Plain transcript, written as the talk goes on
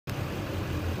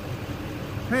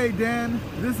Hey Dan,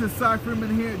 this is Cy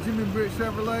Freeman here at Jimmy Britt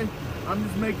Chevrolet. I'm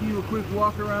just making you a quick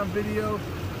walk around video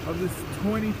of this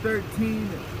 2013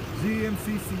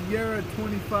 GMC Sierra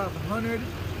 2500.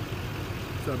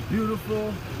 It's a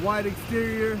beautiful white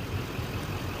exterior.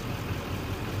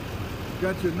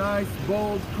 Got your nice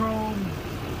bold chrome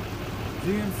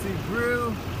GMC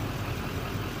grille.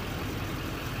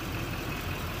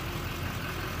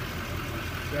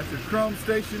 Got your chrome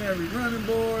stationary running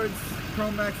boards,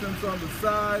 chrome accents on the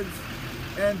sides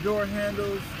and door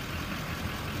handles.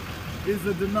 Is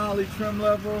a Denali trim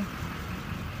level.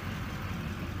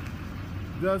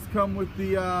 Does come with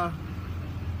the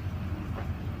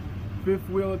fifth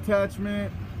wheel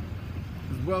attachment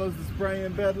as well as the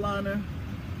spray-in bed liner.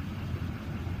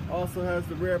 Also has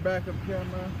the rear backup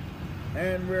camera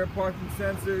and rear parking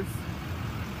sensors.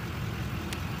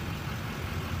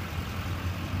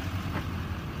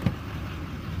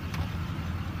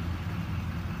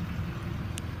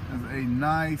 Has a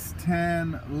nice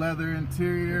tan leather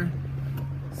interior,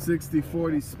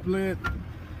 60-40 split,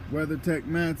 WeatherTech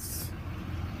mats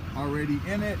already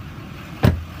in it.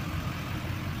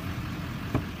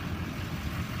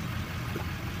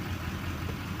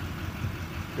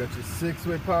 Got your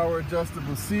 6-way power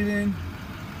adjustable seating,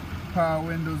 power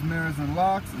windows, mirrors, and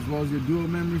locks, as well as your dual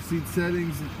memory seat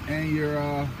settings and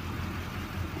your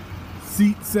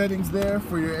seat settings there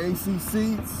for your AC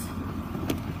seats.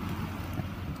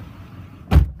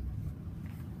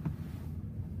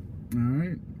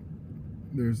 Alright,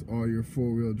 there's all your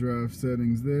 4-wheel drive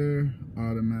settings there,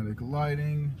 automatic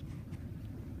lighting,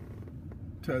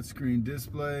 touchscreen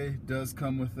display, does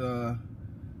come with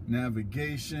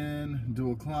navigation,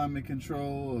 dual climate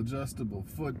control, adjustable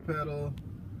foot pedal.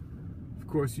 Of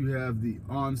course, you have the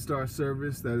OnStar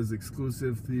service that is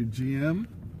exclusive to GM.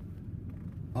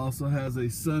 Also has a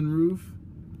sunroof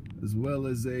as well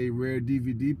as a rear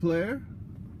DVD player.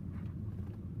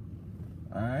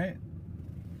 Alright.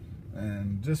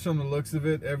 And just from the looks of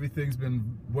it, everything's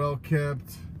been well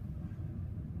kept.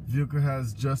 Vehicle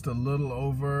has just a little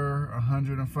over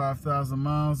 105,000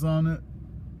 miles on it.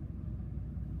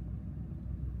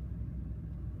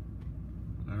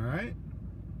 Alright.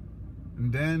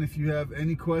 And then if you have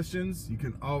any questions, you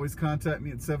can always contact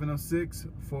me at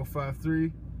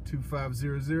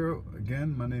 706-453-2500.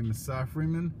 Again, my name is Cy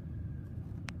Freeman.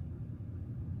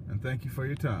 And thank you for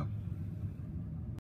your time.